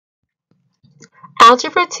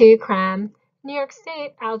Algebra 2 Cram, New York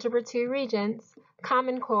State Algebra 2 Regents,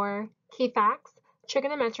 Common Core, Key Facts,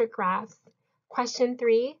 Trigonometric Graphs. Question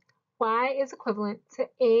 3, y is equivalent to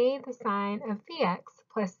a the sine of bx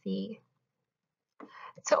plus c.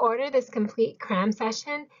 To order this complete Cram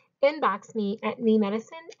session, inbox me at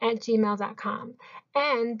nemedicine@gmail.com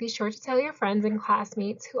and be sure to tell your friends and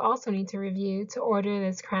classmates who also need to review to order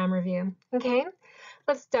this Cram review. Okay,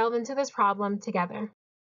 let's delve into this problem together.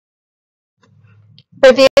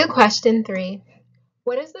 Review question 3.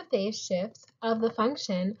 What is the phase shift of the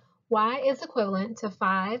function y is equivalent to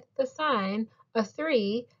 5 the sine of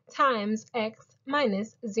 3 times x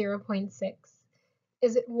minus 0.6?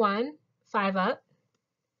 Is it 1, 5 up,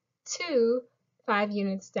 2, 5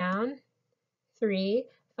 units down, 3,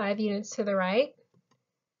 5 units to the right,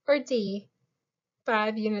 or D,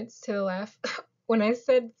 5 units to the left? When I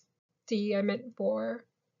said D, I meant 4.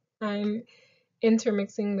 I'm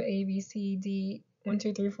intermixing the A, B, C, D, 1,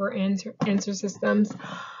 2, 3, 4 answer systems.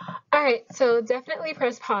 All right, so definitely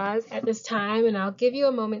press pause at this time and I'll give you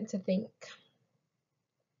a moment to think.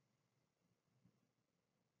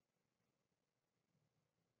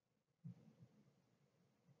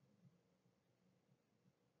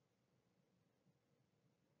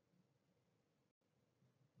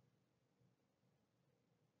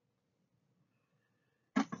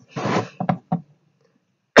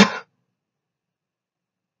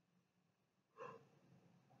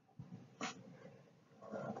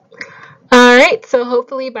 All right, so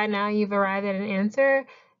hopefully by now you've arrived at an answer.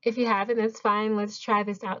 If you haven't, that's fine. Let's try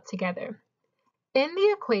this out together. In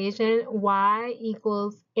the equation, y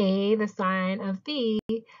equals a the sine of b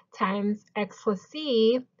times x plus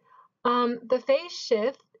c, the phase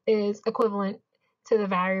shift is equivalent to the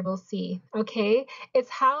variable c, okay? It's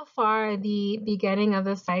how far the beginning of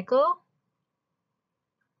the cycle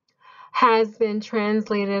has been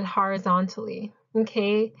translated horizontally,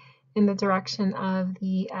 okay, in the direction of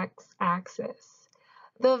the x-axis.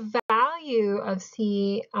 The value of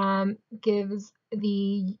c gives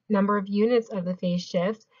the number of units of the phase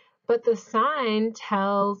shift, but the sign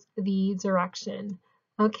tells the direction.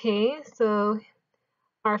 Okay, so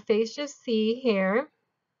our phase shift c here,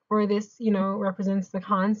 or this, represents the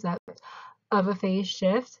concept of a phase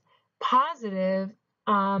shift. Positive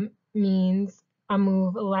means a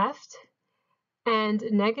move left, and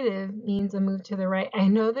negative means a move to the right. I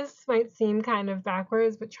know this might seem kind of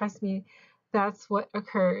backwards, but trust me, that's what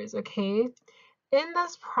occurs, okay? In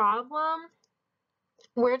this problem,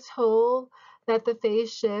 we're told that the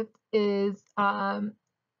phase shift is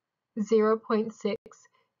 0.6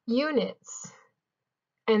 units,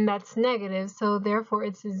 and that's negative, so therefore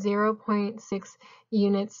it's 0.6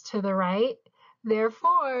 units to the right.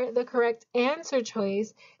 Therefore, the correct answer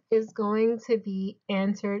choice is going to be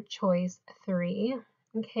answer choice 3,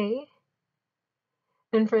 okay?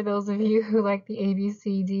 And for those of you who like the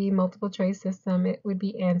ABCD multiple choice system, it would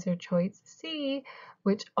be answer choice C,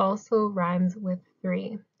 which also rhymes with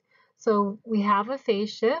 3. So we have a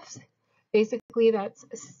phase shift. Basically, that's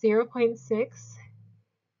 0.6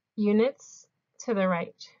 units to the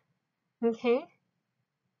right, okay?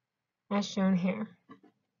 As shown here.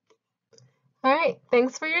 All right,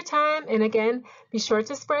 thanks for your time. And again, be sure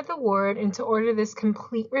to spread the word, and to order this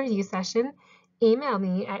complete review session, email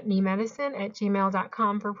me at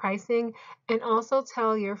nemedicine@gmail.com for pricing, and also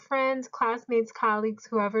tell your friends, classmates, colleagues,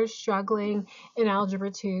 whoever's struggling in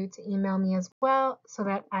Algebra 2 to email me as well so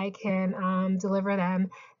that I can deliver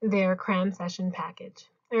them their Cram session package.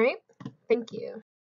 All right, thank you.